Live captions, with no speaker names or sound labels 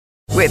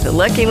With the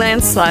Lucky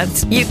Land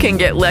Slots, you can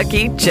get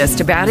lucky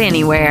just about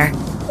anywhere.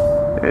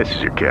 This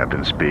is your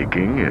captain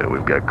speaking.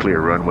 We've got clear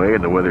runway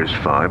and the weather's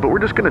fine, but we're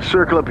just going to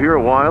circle up here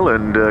a while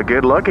and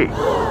get lucky.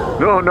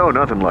 No,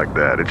 nothing like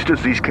that. It's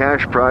just these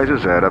cash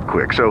prizes add up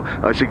quick. So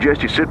I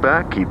suggest you sit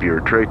back, keep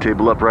your tray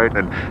table upright,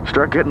 and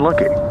start getting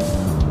lucky.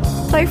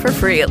 Play for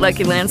free at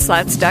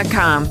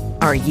LuckyLandSlots.com.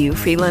 Are you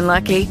feeling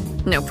lucky?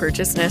 No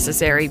purchase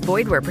necessary.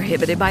 Void where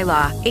prohibited by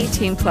law.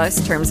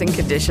 18+ terms and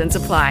conditions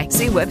apply.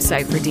 See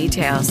website for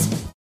details.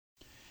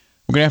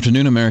 Well, good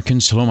afternoon,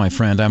 Americans. Hello, my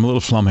friend. I'm a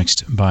little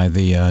flummoxed by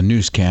the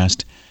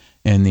newscast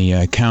and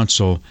the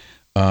council,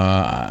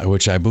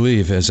 which I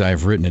believe, as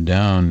I've written it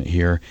down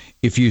here,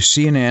 if you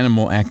see an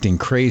animal acting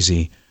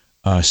crazy,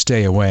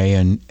 stay away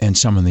and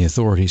summon the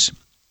authorities.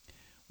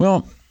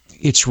 Well,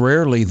 it's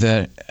rarely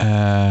that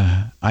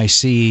I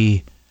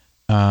see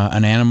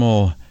an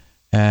animal.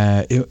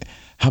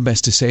 How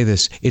best to say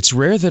this? It's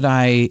rare that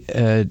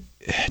I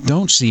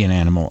don't see an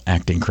animal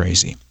acting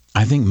crazy.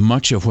 I think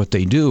much of what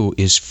they do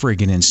is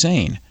friggin'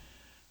 insane.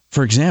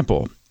 For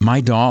example, my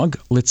dog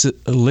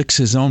licks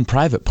his own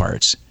private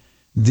parts.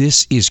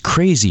 This is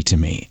crazy to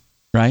me,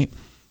 right?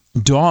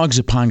 Dogs,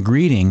 upon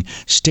greeting,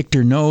 stick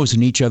their nose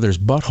in each other's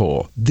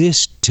butthole.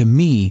 This, to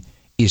me,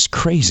 is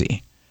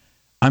crazy.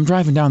 I'm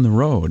driving down the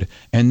road,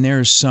 and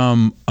there's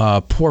some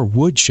poor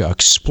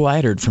woodchuck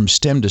splattered from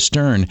stem to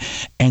stern,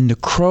 and the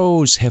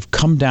crows have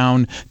come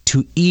down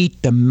to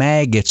eat the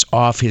maggots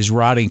off his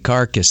rotting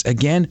carcass.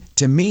 Again,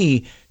 to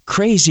me,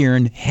 crazier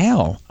than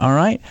hell, all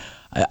right?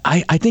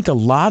 I think a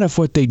lot of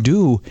what they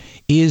do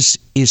is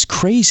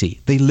crazy.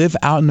 They live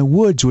out in the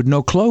woods with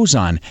no clothes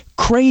on.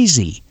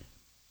 Crazy,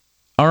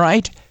 all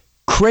right?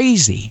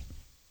 Crazy.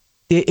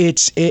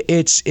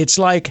 It's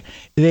like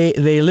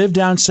they live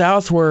down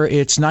south where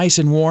it's nice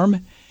and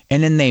warm,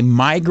 and then they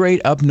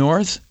migrate up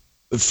north,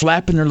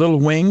 flapping their little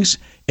wings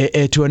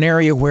to an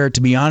area where,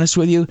 to be honest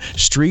with you,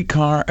 street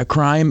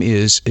crime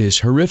is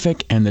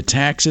horrific and the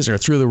taxes are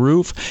through the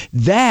roof.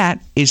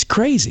 That is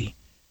crazy.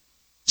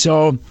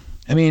 So,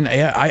 I mean,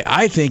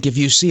 I think if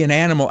you see an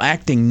animal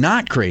acting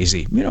not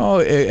crazy,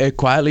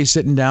 quietly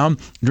sitting down,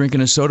 drinking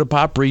a soda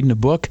pop, reading a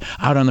book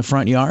out on the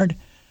front yard,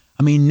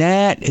 I mean,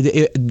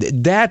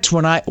 that's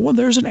when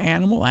there's an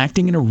animal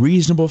acting in a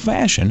reasonable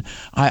fashion.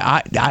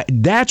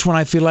 That's when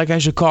I feel like I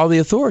should call the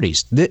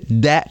authorities.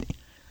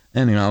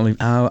 Anyway,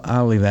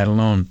 I'll leave that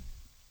alone.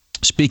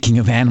 Speaking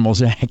of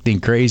animals acting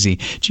crazy,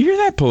 did you hear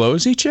that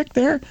Pelosi chick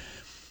there?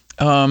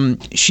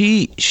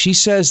 She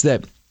says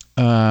that,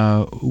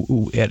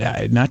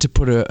 not to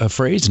put a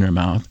phrase in her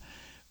mouth,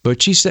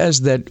 but she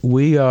says that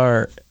we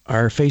are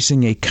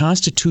facing a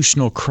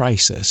constitutional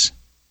crisis.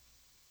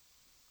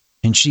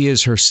 And she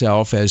is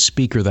herself, as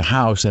Speaker of the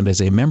House and as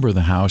a member of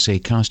the House, a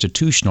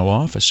constitutional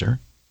officer.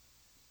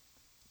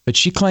 But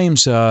she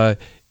claims that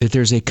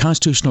there's a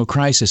constitutional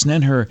crisis. And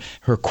then her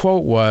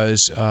quote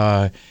was,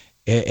 and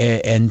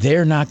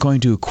they're not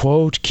going to,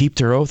 quote, keep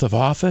their oath of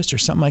office or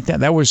something like that.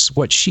 That was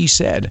what she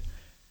said.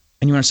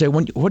 And you want to say,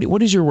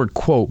 what is your word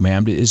quote,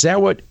 ma'am? Is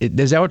that what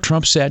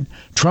Trump said?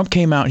 Trump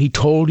came out, he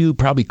told you,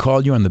 probably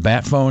called you on the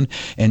bat phone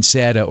and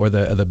said, or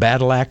the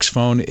battle axe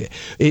phone.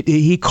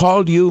 He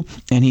called you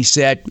and he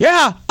said,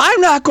 yeah, I'm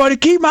not going to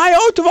keep my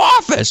oath of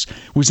office.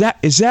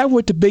 Is that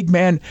what the big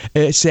man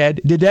said?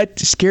 Did that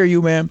scare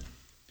you, ma'am?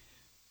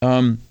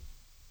 Can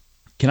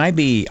I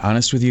be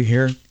honest with you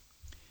here?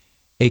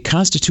 A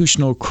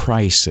constitutional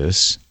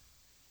crisis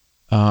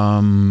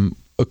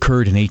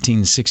occurred in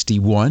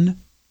 1861.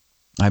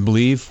 I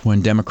believe,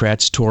 when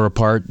Democrats tore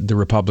apart the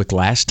Republic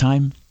last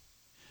time.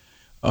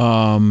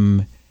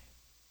 Beyond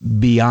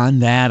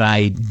that,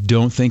 I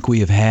don't think we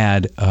have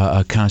had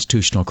a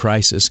constitutional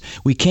crisis.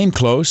 We came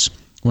close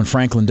when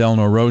Franklin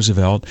Delano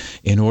Roosevelt,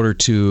 in order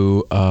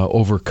to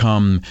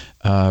overcome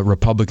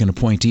Republican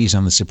appointees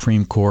on the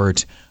Supreme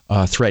Court,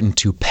 threatened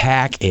to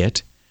pack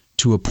it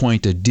to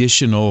appoint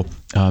additional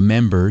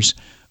members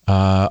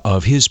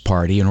of his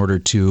party in order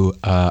to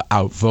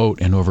outvote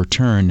and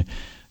overturn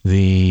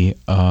the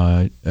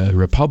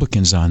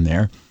Republicans on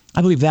there.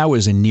 I believe that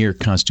was a near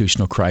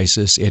constitutional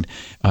crisis. It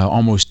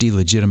almost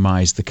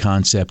delegitimized the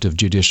concept of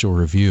judicial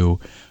review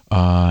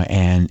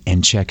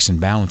and checks and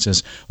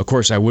balances. Of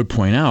course, I would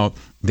point out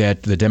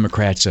that the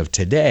Democrats of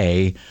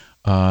today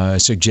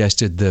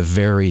suggested the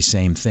very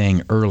same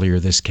thing earlier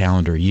this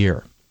calendar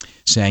year,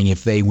 saying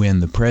if they win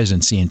the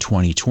presidency in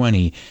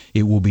 2020,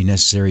 it will be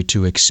necessary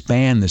to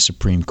expand the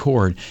Supreme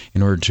Court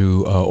in order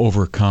to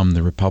overcome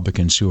the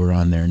Republicans who are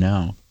on there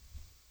now.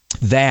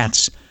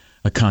 That's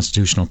a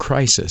constitutional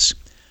crisis.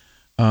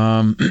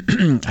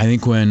 I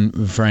think when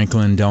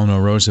Franklin Delano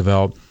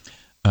Roosevelt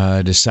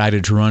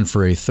decided to run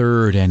for a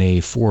third and a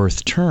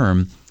fourth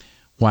term,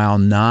 while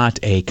not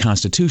a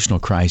constitutional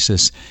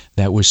crisis,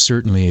 that was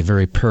certainly a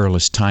very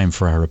perilous time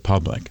for our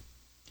republic.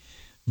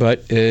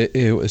 But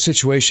a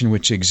situation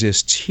which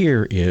exists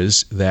here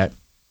is that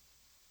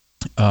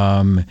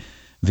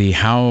the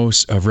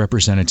House of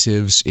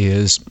Representatives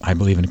is, I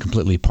believe, in a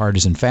completely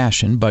partisan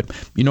fashion, but,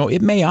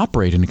 it may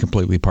operate in a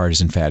completely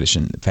partisan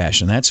fashion.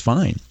 That's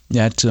fine.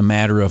 That's a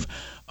matter of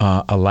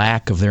a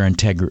lack of their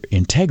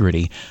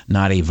integrity,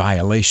 not a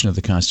violation of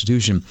the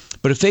Constitution.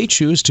 But if they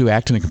choose to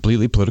act in a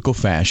completely political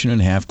fashion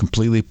and have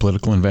completely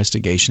political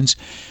investigations,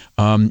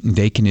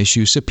 they can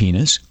issue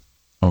subpoenas.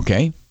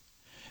 Okay?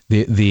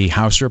 The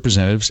House of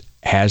Representatives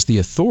has the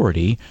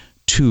authority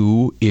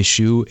to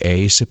issue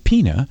a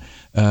subpoena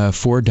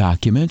for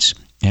documents,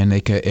 and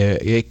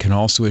it can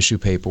also issue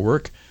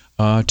paperwork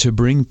to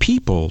bring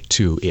people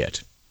to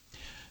it.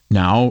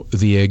 Now,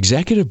 the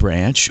executive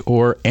branch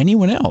or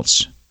anyone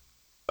else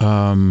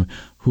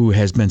who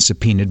has been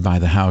subpoenaed by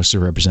the House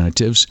of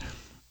Representatives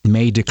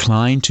may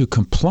decline to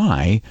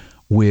comply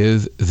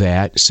with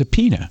that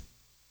subpoena,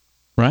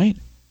 right?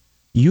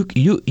 You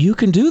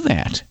can do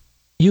that.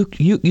 You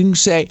can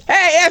say,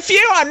 "Hey, F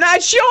you, I'm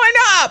not showing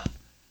up,"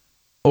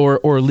 or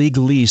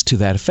legalese to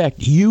that effect.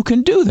 You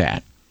can do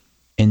that,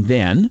 and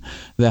then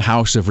the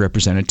House of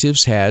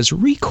Representatives has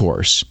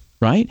recourse,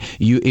 right?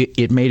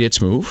 It made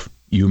its move.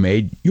 You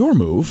made your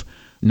move.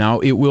 Now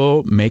it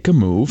will make a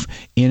move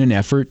in an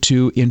effort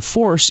to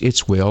enforce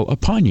its will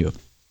upon you.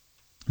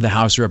 The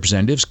House of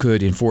Representatives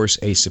could enforce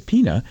a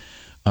subpoena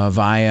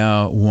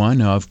via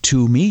one of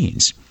two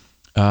means.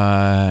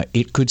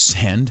 It could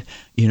send,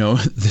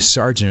 the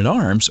sergeant at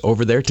arms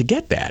over there to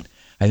get that.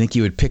 I think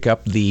you would pick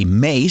up the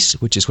mace,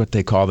 which is what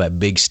they call that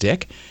big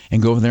stick,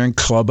 and go over there and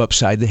club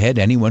upside the head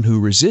anyone who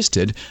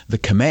resisted the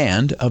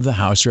command of the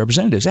House of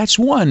Representatives. That's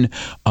one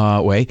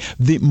way.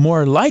 The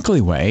more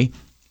likely way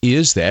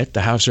is that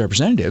the House of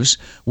Representatives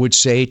would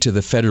say to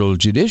the federal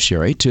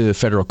judiciary, to the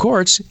federal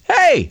courts,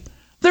 "Hey,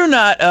 they're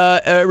not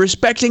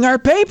respecting our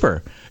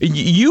paper.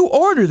 You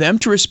order them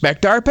to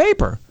respect our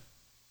paper."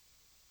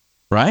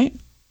 Right?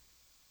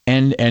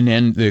 And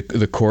then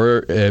the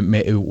court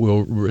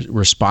will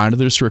respond to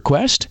this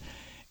request,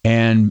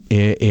 and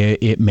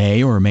it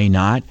may or may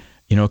not,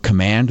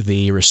 command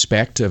the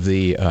respect of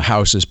the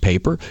House's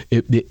paper.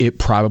 It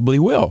probably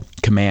will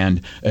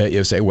command.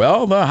 You say,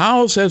 "Well, the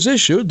House has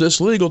issued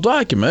this legal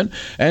document,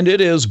 and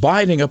it is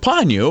binding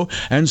upon you,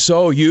 and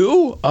so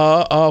you,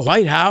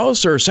 White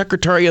House or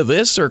Secretary of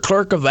this or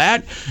Clerk of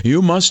that,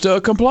 you must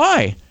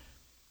comply."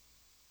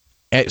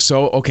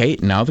 So, okay,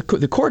 now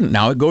the court,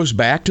 now it goes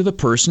back to the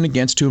person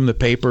against whom the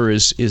paper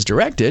is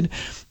directed,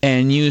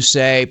 and you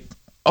say,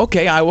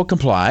 "Okay, I will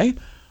comply,"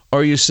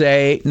 or you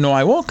say, "No,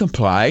 I won't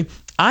comply.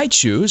 I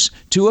choose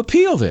to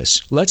appeal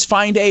this. Let's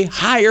find a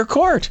higher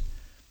court,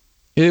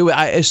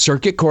 a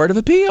circuit court of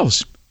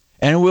appeals,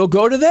 and we'll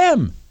go to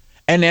them.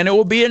 And then it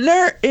will be in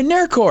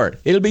their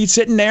court. It'll be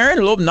sitting there in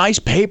a little nice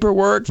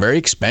paperwork, very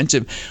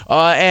expensive,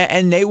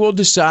 and they will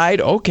decide,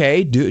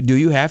 okay, do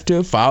you have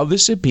to file the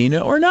subpoena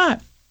or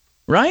not,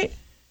 right?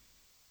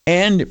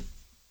 And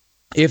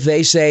if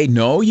they say,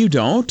 no, you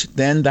don't,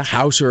 then the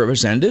House of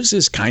Representatives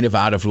is kind of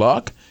out of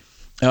luck.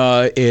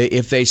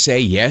 If they say,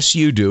 yes,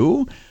 you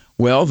do,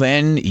 well,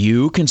 then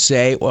you can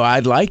say, well,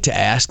 I'd like to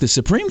ask the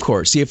Supreme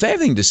Court, see if they have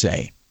anything to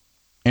say.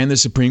 And the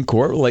Supreme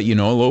Court will let you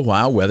know in a little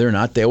while whether or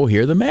not they will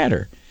hear the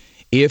matter.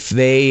 If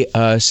they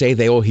say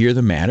they will hear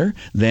the matter,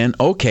 then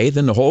okay,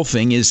 then the whole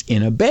thing is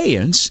in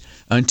abeyance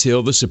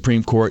until the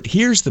Supreme Court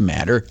hears the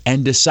matter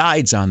and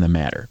decides on the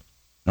matter.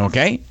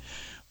 Okay?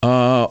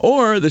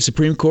 Or the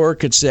Supreme Court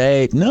could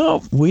say,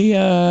 no,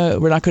 we're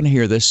not going to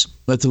hear this.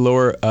 Let the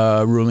lower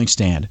ruling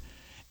stand.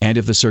 And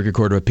if the Circuit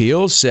Court of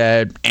Appeals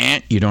said,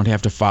 you don't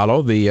have to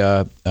follow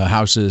the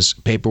House's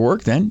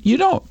paperwork, then you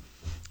don't.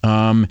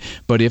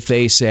 But if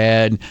they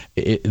said,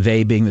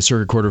 they being the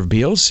Circuit Court of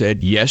Appeals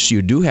said, yes,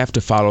 you do have to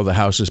follow the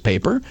House's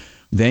paper,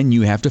 then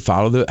you have to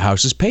follow the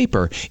House's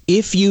paper.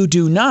 If you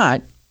do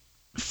not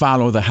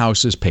follow the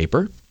House's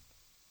paper,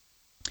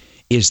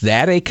 is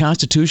that a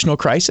constitutional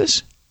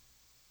crisis?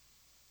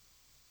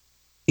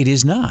 It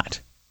is not.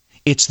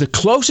 It's the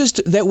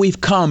closest that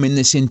we've come in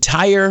this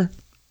entire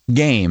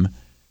game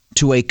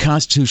to a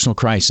constitutional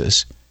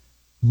crisis.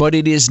 But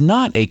it is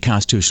not a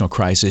constitutional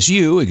crisis.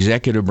 You,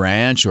 executive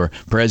branch or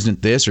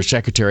president this or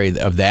secretary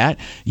of that,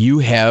 you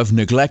have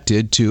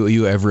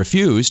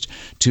refused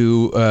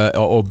to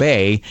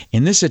obey,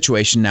 in this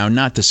situation now,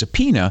 not the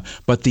subpoena,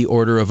 but the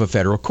order of a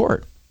federal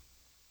court.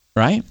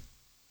 Right?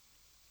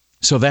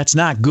 So that's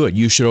not good.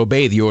 You should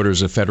obey the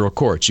orders of federal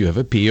courts. You have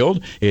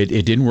appealed.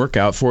 It didn't work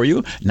out for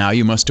you. Now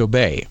you must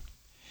obey.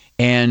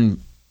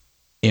 And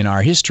in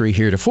our history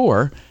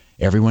heretofore,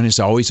 everyone has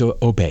always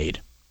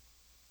obeyed.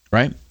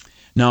 Right?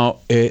 Now,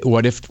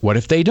 what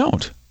if they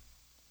don't?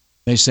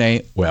 They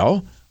say,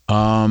 well,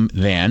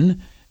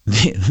 then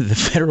the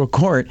federal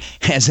court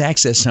has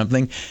access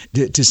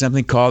to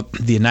something called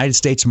the United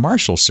States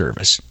Marshal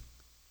Service,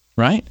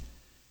 right?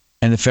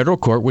 And the federal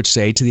court would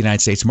say to the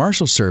United States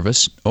Marshal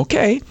Service,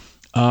 okay,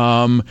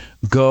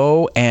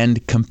 go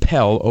and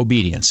compel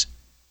obedience.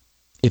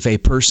 If a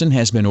person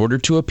has been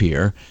ordered to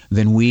appear,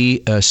 then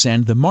we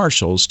send the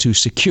marshals to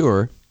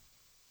secure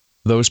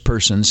those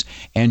persons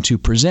and to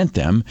present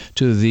them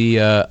to the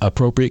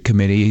appropriate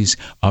committees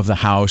of the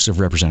House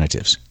of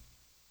Representatives.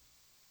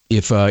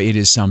 If it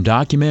is some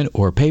document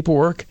or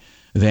paperwork,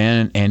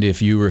 then, and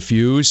if you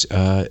refuse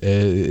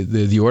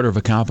the order of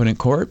a competent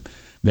court,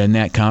 then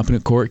that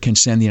competent court can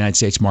send the United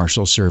States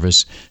Marshal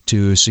Service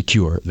to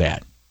secure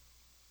that.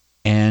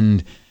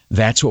 And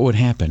that's what would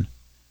happen.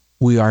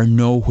 We are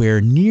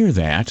nowhere near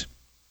that.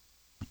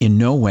 In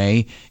no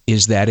way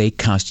is that a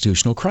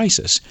constitutional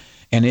crisis.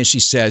 And as she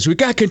says, we've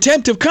got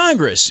contempt of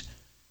Congress.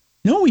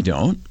 No, we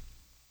don't.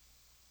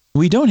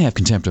 We don't have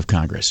contempt of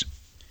Congress.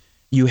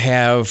 You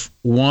have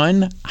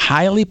one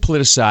highly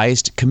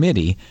politicized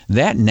committee.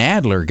 That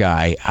Nadler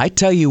guy, I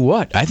tell you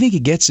what, I think he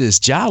gets his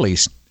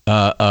jollies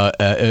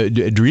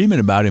dreaming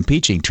about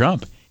impeaching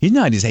Trump. He's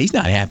not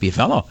a happy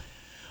fellow.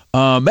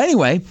 But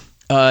anyway,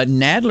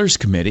 Nadler's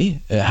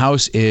committee,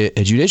 House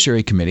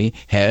Judiciary Committee,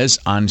 has,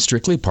 on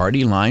strictly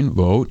party line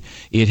vote,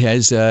 it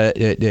has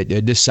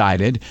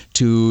decided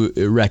to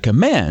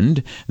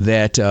recommend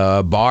that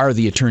Barr,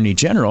 the Attorney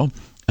General,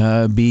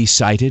 be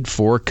cited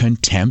for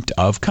contempt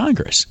of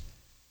Congress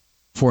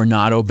for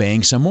not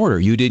obeying some order.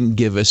 You didn't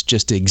give us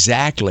just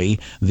exactly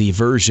the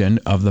version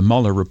of the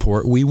Mueller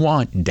report we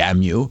want,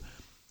 damn you.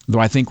 Though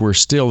I think we're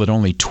still at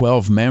only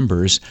 12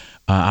 members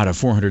out of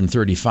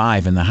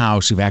 435 in the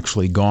House who've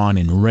actually gone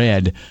and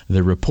read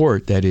the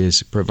report that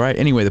is provided.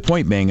 Anyway, the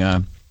point being,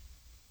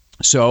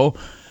 so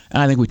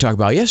I think we talked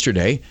about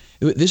yesterday,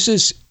 this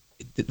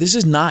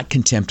is not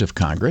contempt of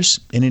Congress,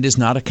 and it is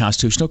not a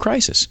constitutional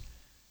crisis.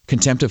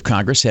 Contempt of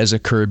Congress has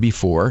occurred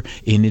before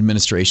in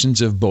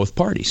administrations of both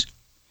parties.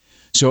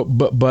 So,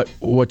 but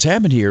what's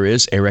happened here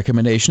is a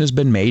recommendation has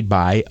been made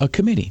by a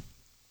committee.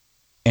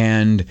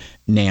 And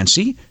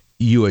Nancy,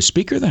 you as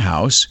Speaker of the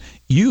House,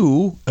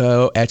 you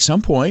at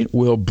some point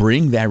will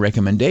bring that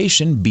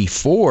recommendation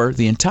before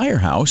the entire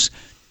House,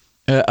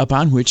 at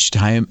which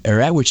time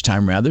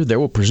there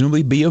will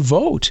presumably be a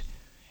vote.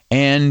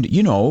 And,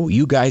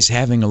 you guys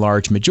having a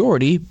large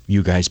majority,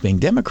 you guys being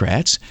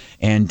Democrats,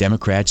 and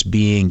Democrats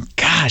being,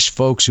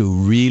 folks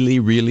who really,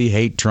 really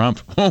hate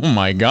Trump. Oh,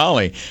 my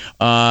golly.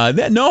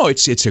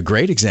 It's a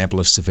great example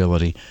of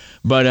civility.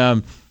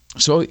 But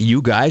so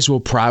you guys will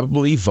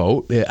probably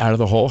vote out of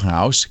the whole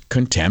House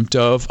contempt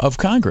of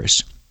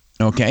Congress.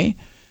 Okay?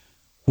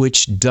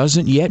 Which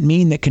doesn't yet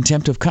mean that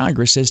contempt of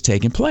Congress has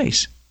taken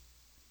place.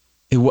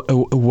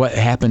 What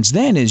happens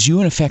then is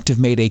you, in effect, have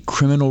made a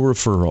criminal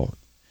referral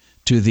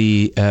to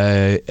the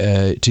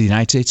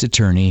United States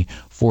Attorney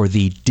for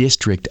the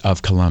District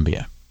of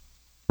Columbia,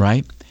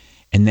 right?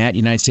 And that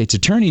United States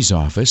Attorney's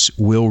Office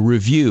will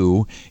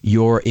review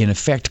your, in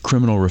effect,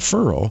 criminal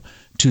referral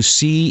to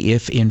see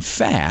if, in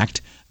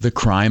fact, the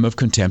crime of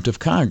contempt of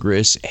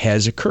Congress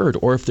has occurred,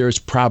 or if there's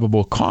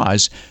probable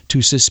cause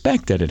to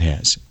suspect that it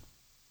has.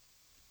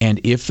 And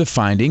if the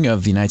finding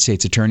of the United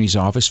States Attorney's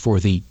Office for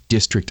the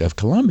District of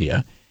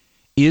Columbia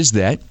is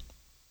that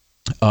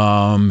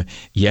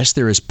yes,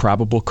 there is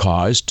probable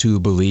cause to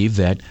believe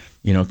that,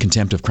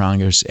 contempt of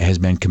Congress has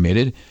been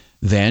committed,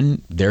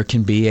 then there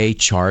can be a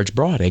charge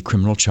brought, a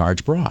criminal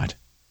charge brought,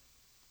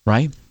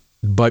 right?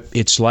 But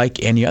it's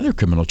like any other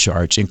criminal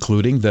charge,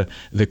 including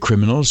the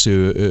criminals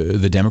who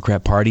the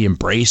Democrat Party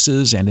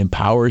embraces and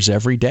empowers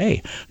every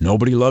day.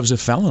 Nobody loves a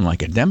felon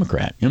like a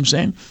Democrat. You know what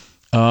I'm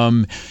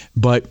saying?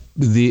 But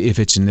if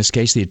it's in this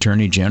case the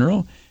Attorney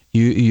General,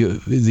 the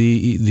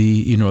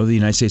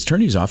United States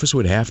Attorney's Office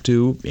would have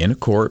to, in a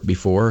court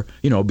before,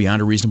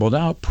 beyond a reasonable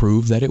doubt,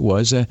 prove that it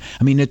was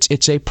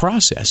it's a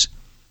process.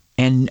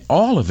 And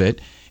all of it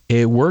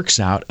works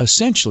out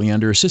essentially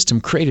under a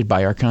system created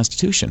by our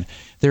Constitution.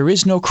 There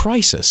is no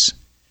crisis.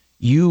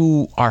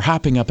 You are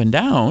hopping up and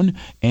down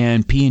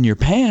and peeing your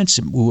pants,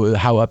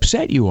 how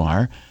upset you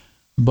are,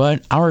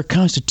 but our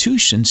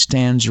Constitution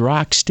stands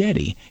rock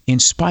steady in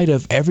spite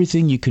of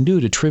everything you can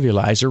do to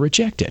trivialize or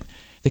reject it.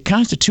 The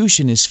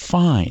Constitution is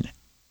fine,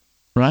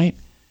 right?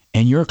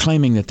 And you're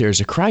claiming that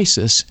there's a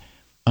crisis,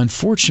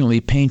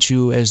 unfortunately paints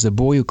you as the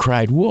boy who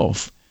cried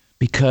wolf,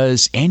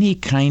 because any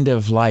kind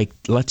of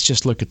let's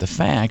just look at the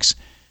facts,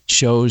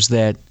 shows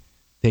that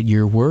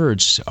your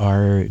words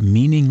are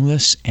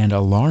meaningless and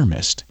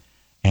alarmist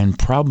and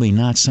probably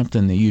not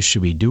something that you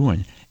should be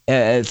doing.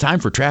 Time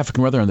for traffic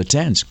and weather on the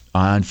 10s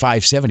on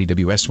 570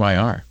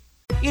 WSYR.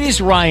 It is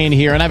Ryan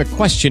here, and I have a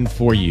question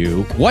for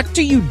you. What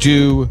do you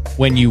do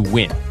when you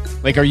win?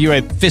 Like, are you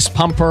a fist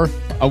pumper,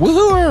 a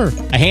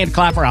woohooer, a hand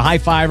clapper, a high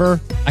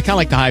fiver? I kind of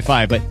like the high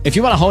five, but if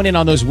you want to hone in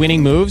on those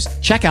winning moves,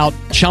 check out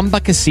Chumba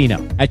Casino.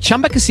 At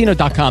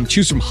ChumbaCasino.com,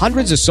 choose from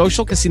hundreds of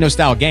social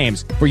casino-style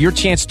games for your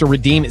chance to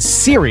redeem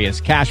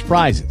serious cash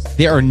prizes.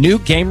 There are new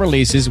game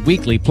releases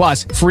weekly,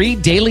 plus free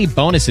daily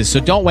bonuses, so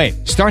don't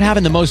wait. Start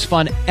having the most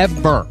fun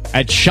ever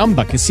at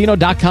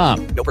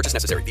ChumbaCasino.com. No purchase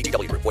necessary.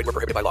 VGW Group. Void where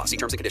prohibited by law. See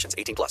terms and conditions.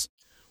 18+.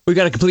 We've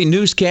got a complete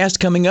newscast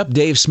coming up.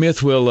 Dave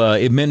Smith will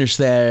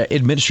administer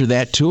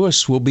that to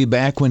us. We'll be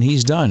back when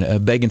he's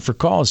done, begging for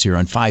calls here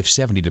on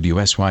 570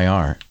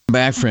 WSYR.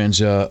 Back, friends.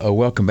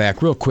 Welcome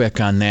back. Real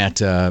quick on that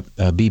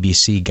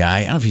BBC guy.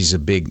 I don't know if he's a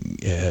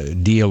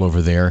big deal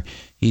over there.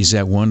 He's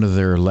at one of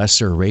their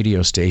lesser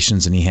radio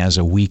stations, and he has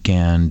a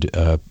weekend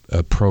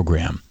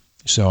program.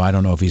 So I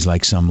don't know if he's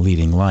like some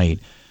leading light.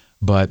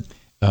 But,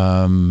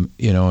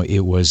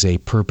 it was a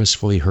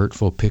purposefully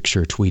hurtful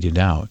picture tweeted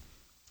out.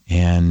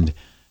 And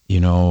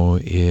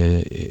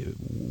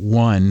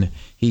One,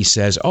 he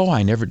says,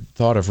 I never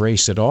thought of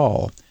race at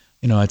all.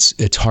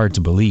 It's hard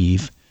to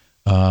believe.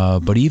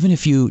 But even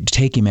if you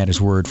take him at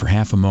his word for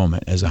half a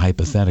moment as a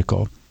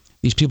hypothetical,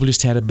 these people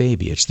just had a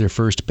baby. It's their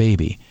first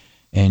baby.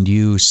 And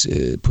you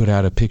put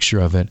out a picture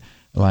of it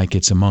like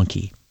it's a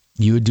monkey.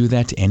 You would do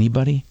that to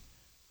anybody?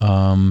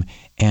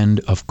 And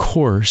of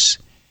course,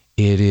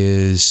 it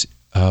is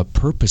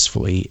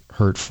purposefully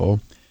hurtful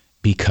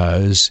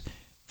because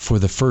for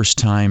the first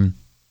time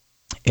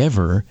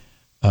ever,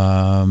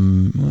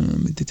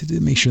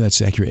 make sure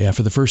that's accurate. Yeah,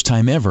 for the first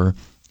time ever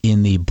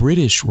in the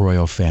British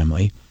royal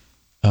family,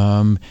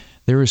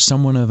 there is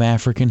someone of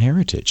African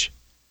heritage.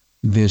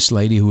 This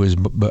lady who was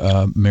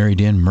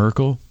married in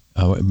Merkel,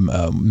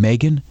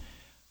 Meghan,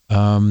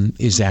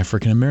 is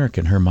African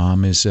American. Her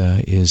mom is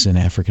an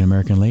African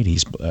American lady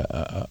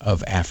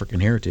of African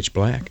heritage,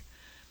 black.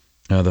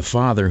 The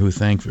father, who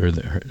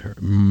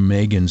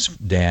Meghan's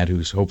dad,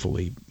 who's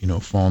hopefully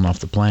fallen off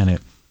the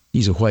planet,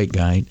 he's a white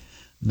guy,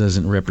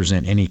 doesn't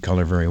represent any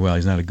color very well.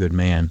 He's not a good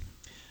man.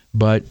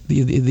 But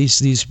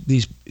this is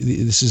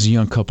a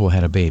young couple who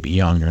had a baby,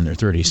 young, they're in their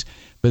 30s,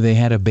 but they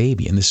had a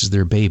baby, and this is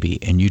their baby,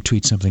 and you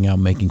tweet something out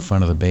making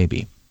fun of the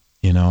baby,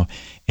 And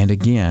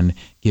again,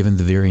 given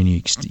the very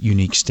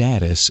unique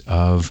status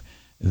of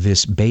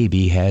this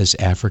baby has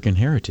African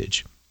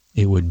heritage,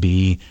 it would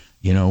be,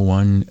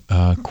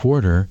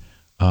 1/4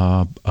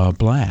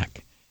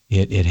 black.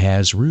 It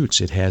has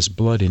roots. It has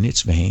blood in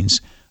its veins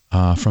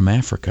from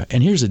Africa.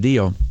 And here's the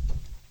deal.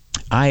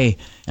 And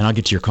I'll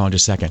get to your call in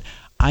just a second.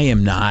 I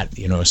am not,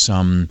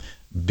 some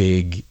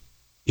big,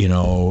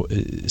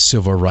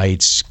 civil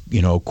rights,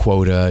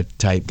 quota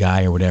type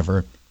guy or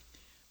whatever.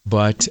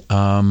 But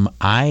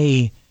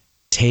I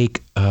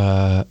take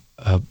a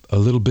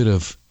little bit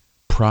of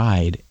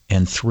pride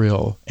and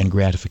thrill and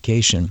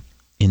gratification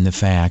in the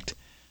fact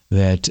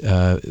that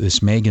this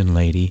Meghan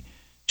lady,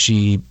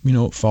 she,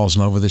 falls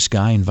in love with this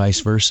guy and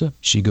vice versa.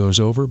 She goes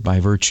over by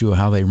virtue of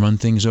how they run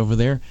things over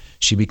there.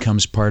 She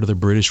becomes part of the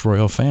British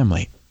royal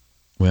family.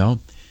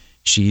 Well,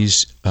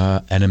 she's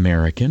an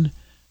American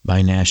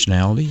by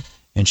nationality,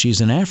 and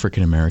she's an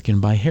African American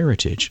by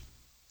heritage.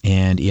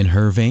 And in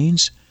her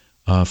veins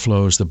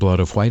flows the blood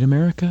of white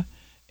America,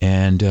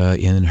 and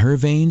in her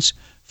veins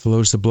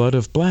flows the blood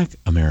of black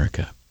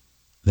America.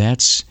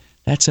 That's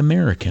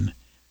American.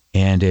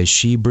 And as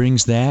she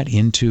brings that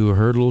into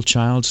her little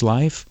child's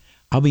life,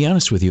 I'll be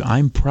honest with you,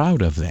 I'm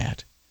proud of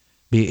that.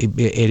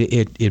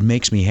 It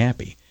makes me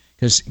happy.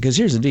 Because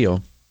here's the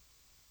deal.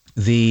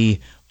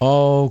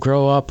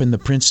 Grow up in the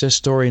princess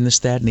story and this,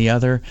 that, and the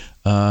other,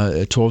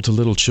 told to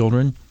little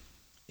children.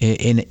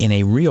 In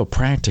a real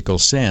practical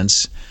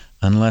sense,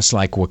 unless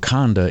like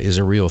Wakanda is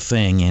a real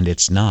thing, and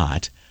it's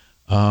not,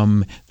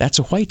 that's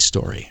a white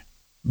story.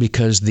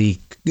 Because the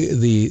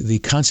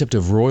concept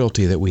of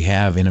royalty that we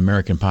have in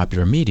American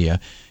popular media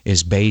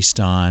is based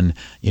on,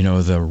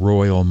 the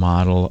royal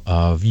model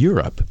of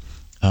Europe.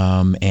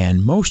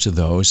 And most of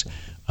those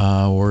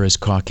were as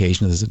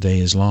Caucasian as the day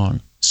is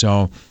long.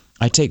 So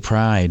I take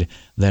pride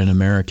that an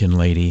American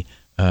lady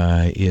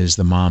is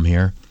the mom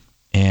here.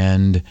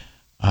 And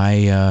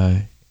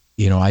I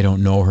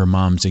don't know her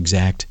mom's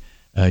exact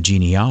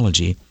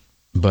genealogy,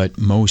 but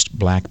most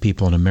black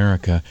people in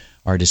America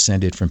are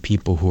descended from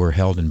people who are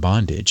held in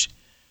bondage.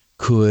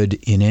 Could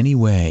in any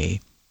way,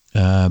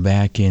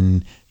 back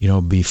in,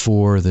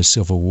 before the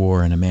Civil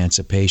War and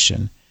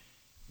emancipation,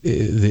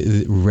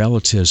 the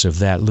relatives of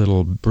that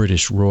little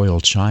British royal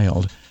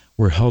child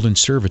were held in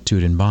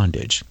servitude and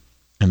bondage.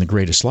 And the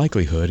greatest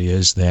likelihood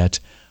is that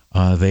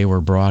they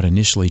were brought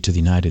initially to the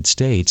United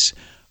States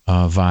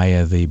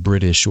via the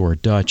British or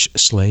Dutch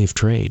slave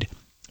trade,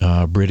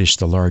 British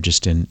the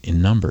largest in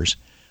numbers.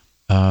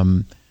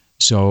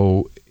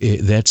 So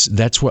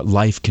that's what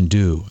life can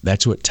do.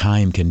 That's what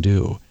time can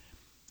do.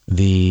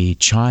 The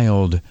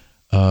child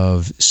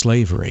of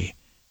slavery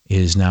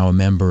is now a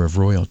member of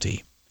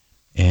royalty.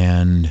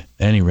 And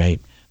at any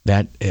rate,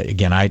 that,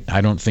 again,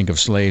 I don't think of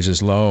slaves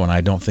as low, and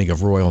I don't think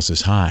of royals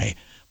as high.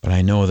 But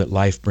I know that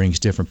life brings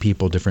different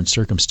people, different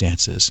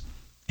circumstances.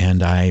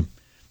 And I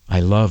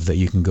love that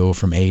you can go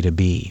from A to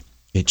B.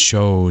 It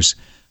shows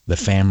the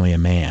family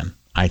of man,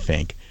 I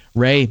think.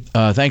 Ray,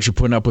 thanks for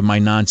putting up with my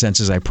nonsense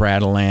as I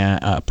prattle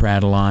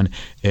on.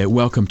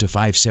 Welcome to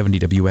 570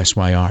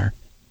 WSYR.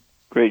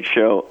 Great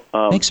show.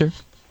 Thanks, sir.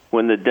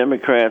 When the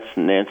Democrats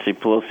and Nancy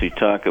Pelosi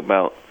talk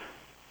about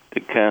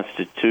the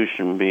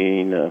Constitution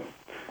being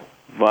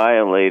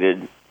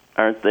violated,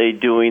 aren't they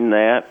doing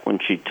that when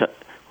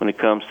it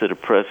comes to the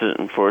president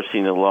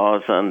enforcing the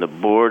laws on the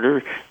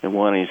border and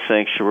wanting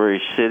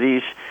sanctuary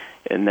cities,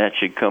 and that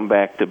should come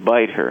back to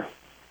bite her?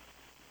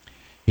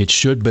 It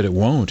should, but it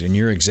won't, and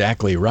you're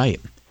exactly right.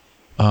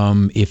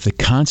 If the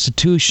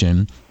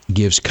Constitution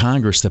gives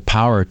Congress the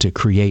power to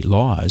create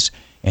laws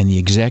and the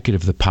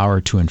executive the power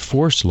to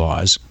enforce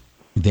laws,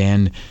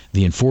 then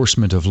the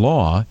enforcement of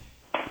law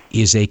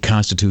is a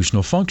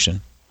constitutional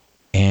function.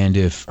 And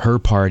if her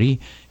party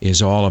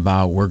is all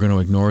about we're going to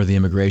ignore the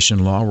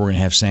immigration law, we're going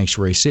to have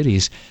sanctuary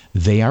cities,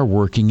 they are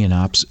working in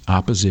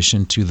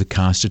opposition to the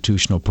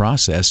constitutional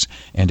process.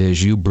 And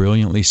as you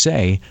brilliantly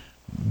say,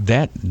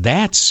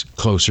 that's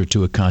closer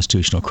to a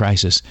constitutional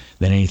crisis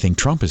than anything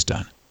Trump has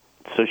done.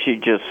 So she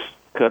just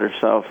cut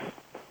herself,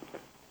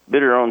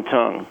 bit her own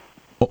tongue.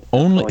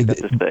 Only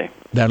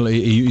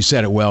you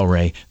said it well,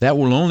 Ray. That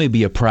will only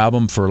be a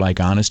problem for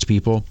like honest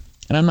people.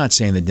 And I'm not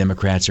saying the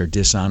Democrats are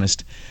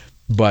dishonest,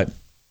 but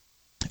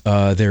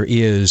there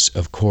is,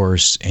 of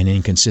course, an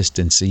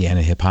inconsistency and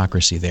a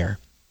hypocrisy there.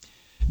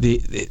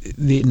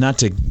 The not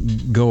to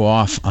go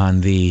off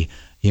on the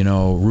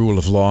rule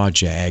of law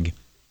jag,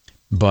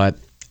 but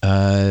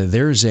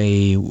there's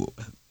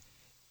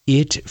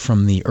it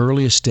from the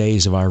earliest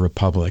days of our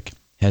republic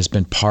has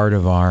been part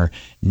of our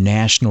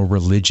national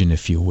religion,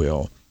 if you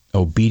will,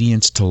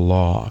 obedience to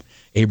law.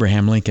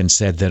 Abraham Lincoln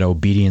said that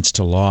obedience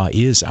to law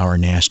is our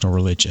national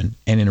religion,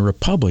 and in a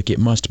republic it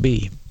must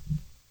be.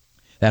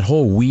 That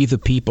whole we the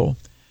people,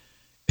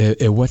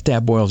 what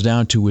that boils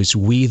down to is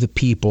we the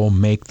people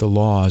make the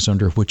laws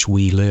under which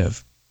we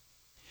live.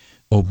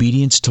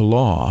 Obedience to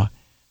law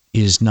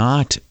is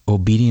not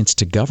obedience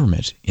to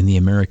government in the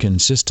American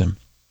system,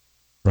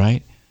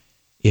 right?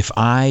 If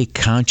I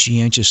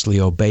conscientiously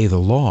obey the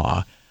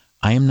law,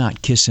 I am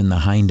not kissing the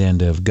hind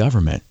end of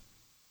government.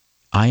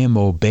 I am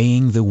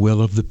obeying the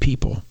will of the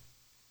people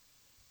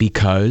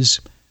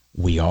because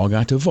we all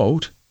got to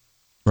vote,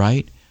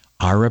 right?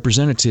 Our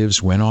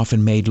representatives went off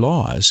and made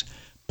laws.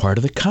 Part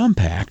of the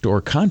compact or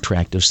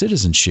contract of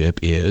citizenship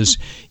is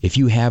if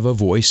you have a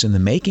voice in the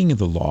making of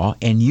the law,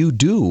 and you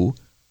do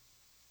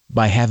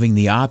by having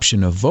the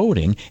option of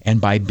voting and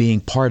by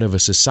being part of a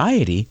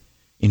society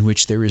in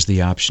which there is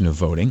the option of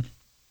voting,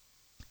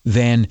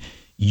 then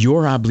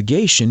your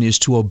obligation is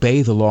to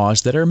obey the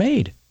laws that are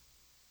made.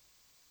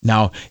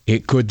 Now,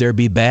 could there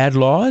be bad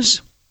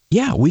laws?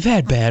 Yeah, we've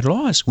had bad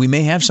laws. We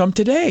may have some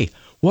today.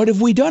 What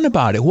have we done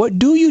about it? What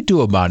do you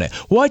do about it?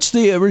 What's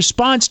the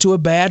response to a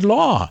bad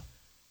law?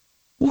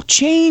 Well,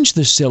 change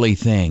the silly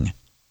thing,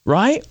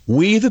 right?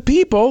 We, the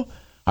people,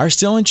 are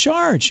still in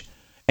charge.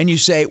 And you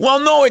say, well,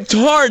 no, it's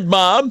hard,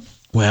 Bob.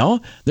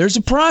 Well, there's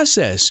a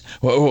process.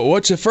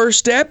 What's the first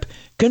step?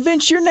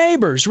 Convince your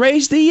neighbors.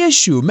 Raise the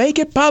issue. Make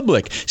it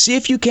public. See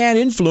if you can't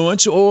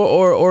influence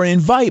or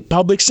invite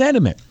public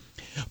sentiment.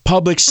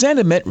 Public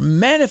sentiment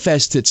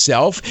manifests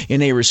itself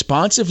in a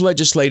responsive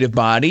legislative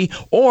body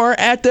or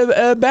at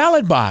the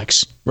ballot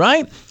box,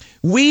 right?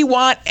 We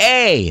want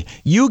A.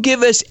 You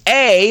give us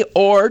A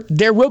or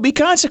there will be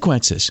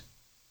consequences.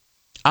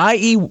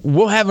 I.e.,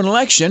 we'll have an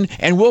election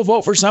and we'll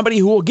vote for somebody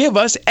who will give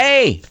us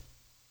A.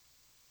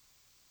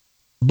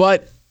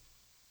 But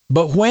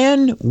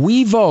when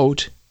we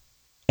vote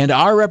and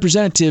our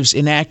representatives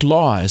enact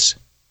laws,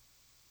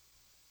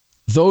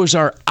 those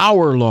are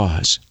our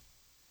laws.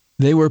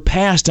 They were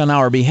passed on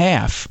our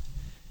behalf.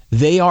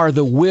 They are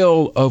the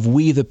will of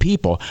we the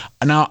people.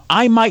 Now,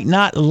 I might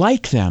not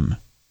like them.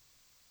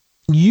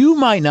 You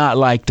might not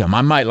like them.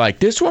 I might like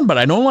this one, but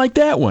I don't like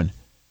that one.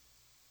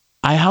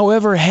 I,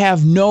 however,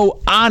 have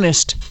no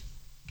honest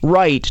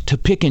right to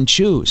pick and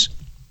choose.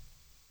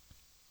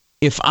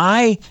 If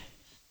I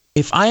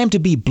am to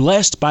be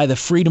blessed by the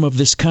freedom of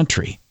this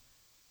country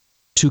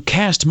to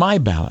cast my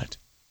ballot,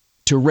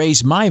 to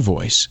raise my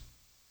voice,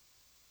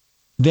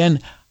 then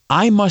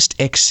I must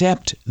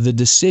accept the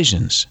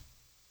decisions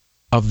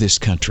of this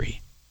country.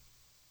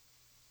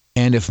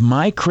 And if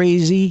my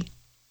crazy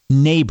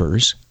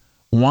neighbors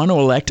want to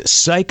elect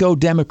psycho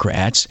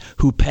Democrats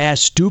who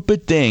pass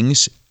stupid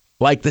things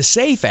like the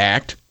SAFE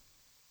Act,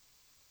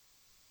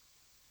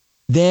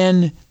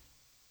 then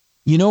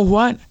you know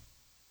what?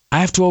 I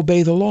have to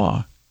obey the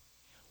law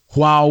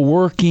while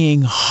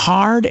working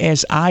hard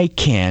as I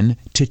can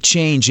to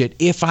change it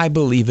if I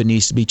believe it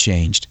needs to be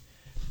changed.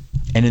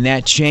 And in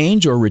that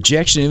change or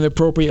rejection of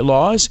inappropriate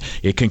laws,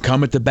 it can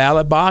come at the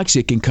ballot box,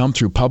 it can come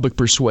through public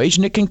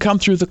persuasion, it can come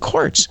through the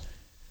courts.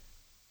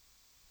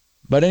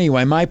 But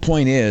anyway, my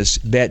point is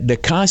that the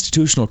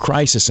constitutional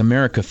crisis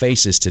America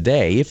faces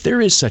today, if there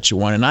is such a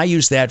one, and I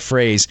use that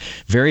phrase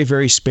very,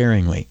 very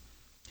sparingly,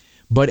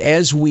 but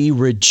as we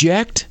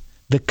reject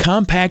the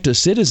compact of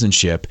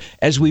citizenship,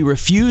 as we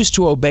refuse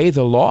to obey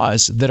the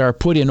laws that are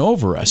put in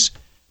over us,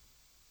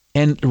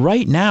 and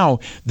right now,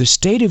 the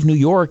state of New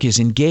York is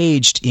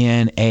engaged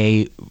in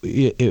a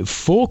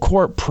full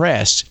court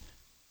press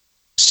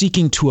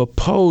seeking to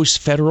oppose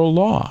federal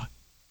law.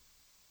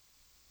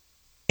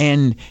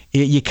 And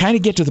you kind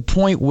of get to the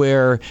point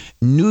where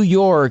New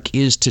York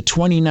is to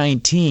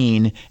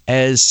 2019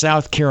 as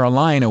South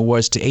Carolina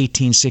was to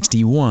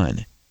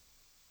 1861.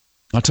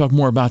 I'll talk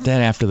more about that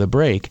after the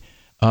break.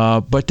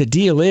 But the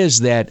deal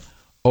is that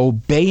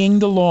obeying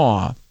the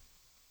law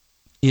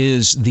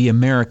is the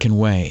American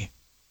way.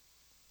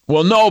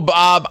 Well, no,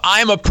 Bob,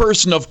 I'm a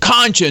person of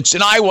conscience,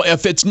 and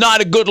if it's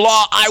not a good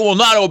law, I will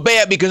not obey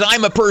it because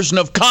I'm a person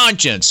of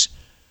conscience.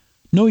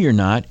 No, you're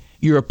not.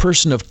 You're a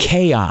person of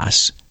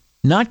chaos.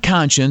 Not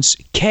conscience,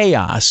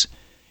 chaos.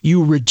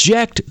 You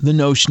reject the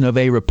notion of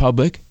a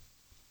republic.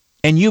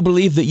 and you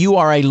believe that you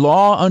are a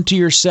law unto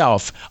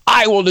yourself,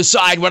 I will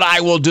decide what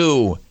I will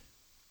do,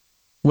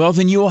 well,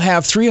 then you will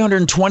have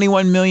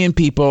 321 million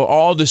people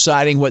all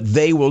deciding what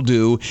they will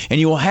do, and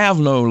you will have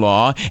no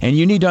law. And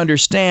you need to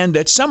understand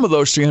that some of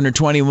those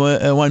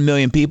 321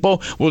 million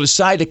people will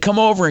decide to come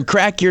over and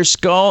crack your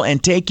skull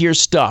and take your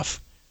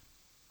stuff,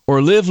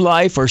 or live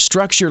life or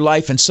structure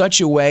life in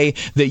such a way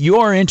that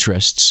your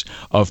interests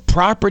of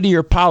property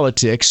or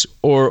politics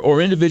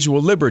or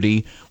individual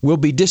liberty will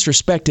be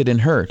disrespected and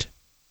hurt.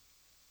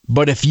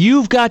 But if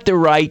you've got the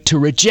right to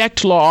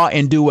reject law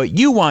and do what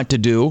you want to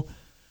do,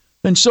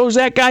 then so's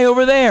that guy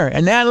over there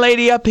and that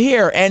lady up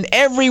here and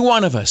every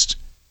one of us.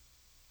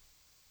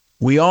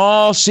 We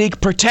all seek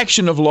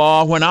protection of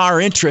law when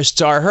our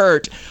interests are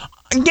hurt.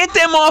 Get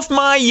them off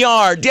my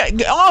yard.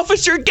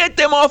 Officer, get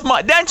them off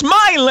that's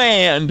my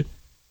land.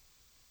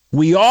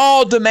 We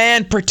all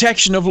demand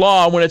protection of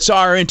law when it's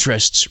our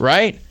interests,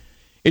 right?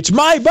 It's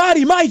my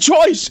body, my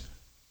choice.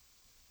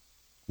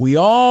 We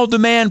all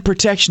demand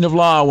protection of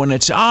law when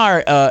it's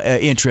our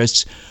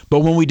interests,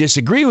 but when we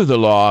disagree with the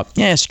law,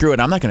 screw it,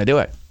 I'm not going to do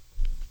it.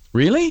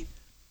 Really?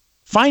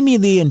 Find me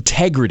the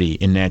integrity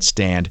in that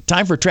stand.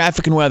 Time for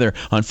traffic and weather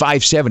on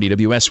 570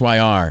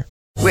 WSYR.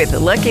 With the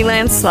Lucky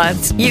Land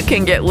Slots, you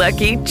can get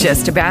lucky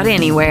just about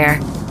anywhere.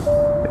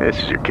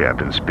 This is your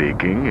captain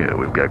speaking.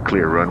 We've got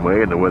clear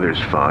runway and the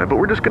weather's fine, but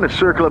we're just going to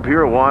circle up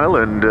here a while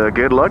and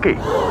get lucky.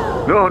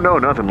 No,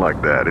 nothing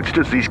like that. It's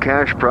just these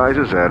cash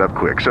prizes add up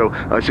quick. So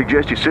I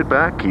suggest you sit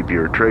back, keep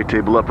your tray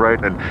table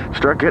upright, and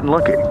start getting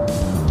lucky.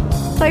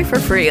 Play for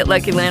free at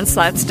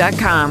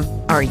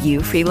LuckyLandSlots.com. Are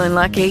you feeling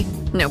lucky?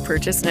 No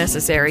purchase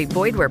necessary.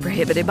 Void where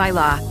prohibited by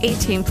law.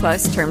 18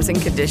 plus terms and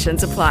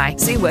conditions apply.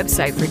 See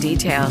website for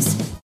details.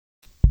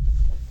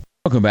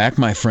 Welcome back,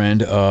 my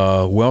friend.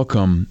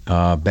 Welcome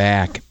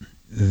back.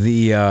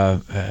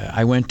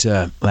 I went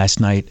last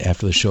night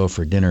after the show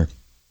for dinner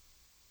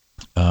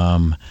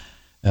to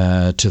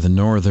the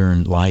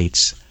Northern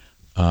Lights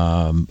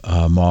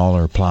mall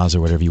or plaza,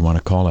 whatever you want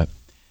to call it,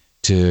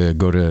 to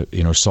go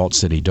to Salt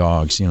City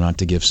Dogs. Not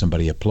to give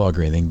somebody a plug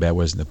or anything. That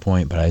wasn't the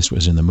point. But I just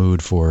was in the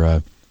mood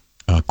for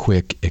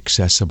quick,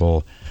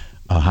 accessible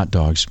hot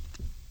dogs.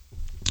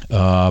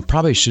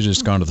 Probably should have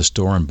just gone to the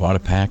store and bought a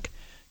pack.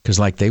 Because,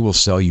 they will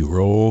sell you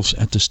rolls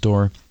at the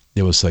store.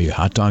 They will sell you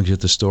hot dogs at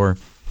the store.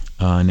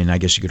 And then I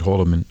guess you could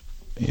hold them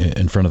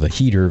in front of the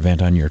heater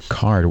vent on your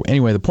car.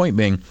 Anyway, the point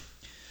being,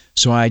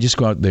 so I just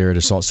go out there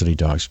to Salt City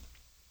Dogs.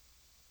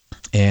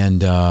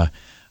 And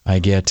I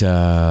get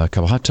a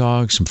couple hot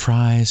dogs, some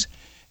fries.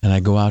 And I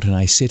go out and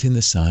I sit in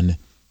the sun.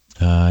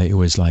 It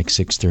was like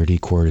 6:30,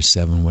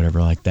 6:45,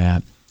 whatever like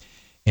that.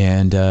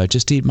 And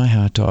just eat my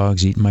hot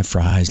dogs, eating my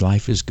fries.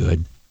 Life is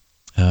good.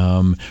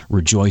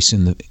 Rejoice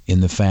in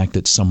the fact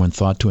that someone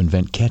thought to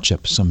invent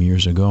ketchup some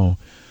years ago.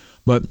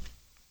 But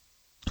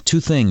two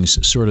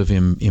things sort of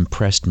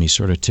impressed me,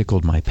 sort of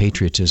tickled my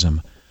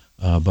patriotism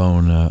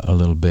bone a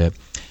little bit.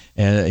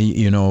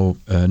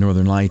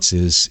 Northern Lights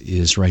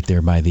is right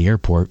there by the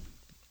airport,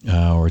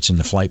 or it's in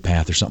the flight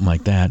path or something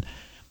like that.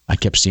 I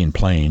kept seeing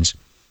planes.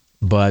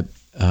 But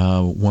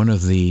one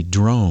of the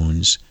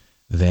drones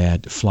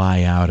that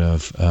fly out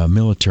of,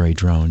 military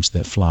drones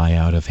that fly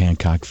out of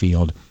Hancock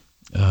Field,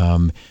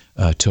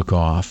 took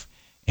off.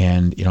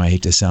 And, I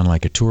hate to sound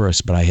like a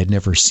tourist, but I had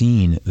never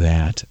seen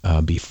that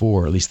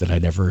before, at least that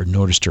I'd never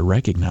noticed or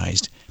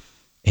recognized.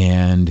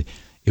 And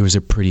it was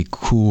a pretty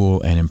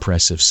cool and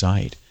impressive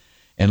sight.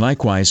 And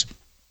likewise,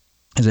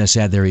 as I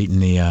sat there eating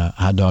the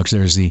hot dogs,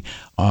 there's the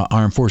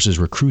Armed Forces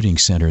Recruiting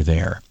Center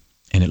there.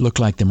 And it looked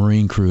like the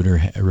Marine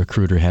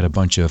recruiter had a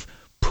bunch of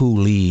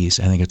poolies,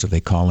 I think that's what they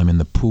call them, in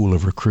the pool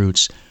of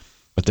recruits.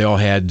 But they all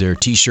had their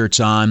T-shirts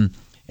on,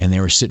 and they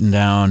were sitting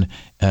down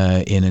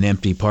in an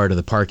empty part of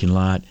the parking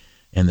lot,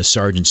 and the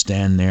sergeant's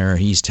standing there.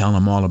 He's telling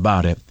them all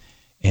about it.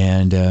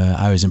 And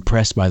I was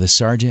impressed by the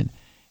sergeant,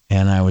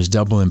 and I was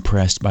double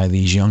impressed by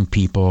these young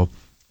people,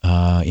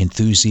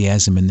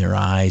 enthusiasm in their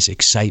eyes,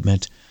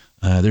 excitement.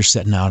 They're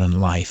setting out in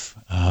life,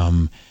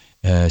 in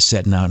a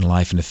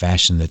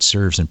fashion that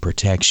serves and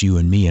protects you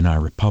and me and our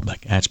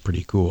republic. That's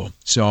pretty cool.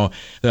 So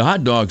the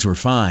hot dogs were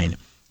fine.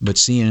 But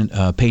seeing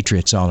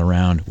patriots all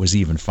around was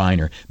even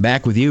finer.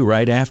 Back with you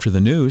right after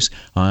the news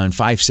on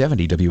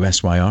 570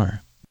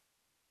 WSYR.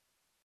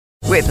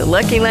 With the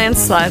Lucky Land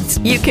Slots,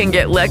 you can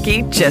get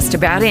lucky just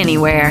about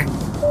anywhere.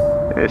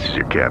 This is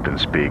your captain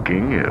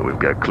speaking. We've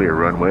got clear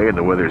runway and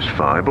the weather's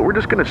fine, but we're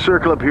just going to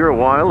circle up here a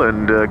while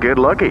and get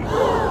lucky.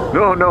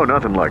 No,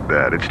 nothing like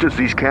that. It's just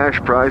these cash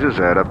prizes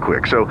add up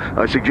quick. So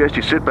I suggest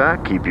you sit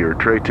back, keep your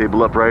tray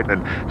table upright,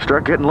 and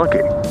start getting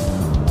lucky.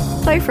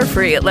 Play for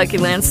free at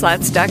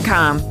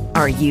LuckyLandSlots.com.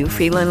 Are you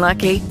feeling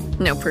lucky?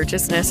 No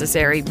purchase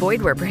necessary.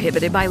 Void where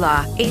prohibited by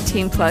law.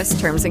 18 plus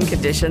terms and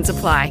conditions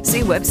apply.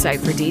 See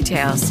website for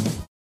details.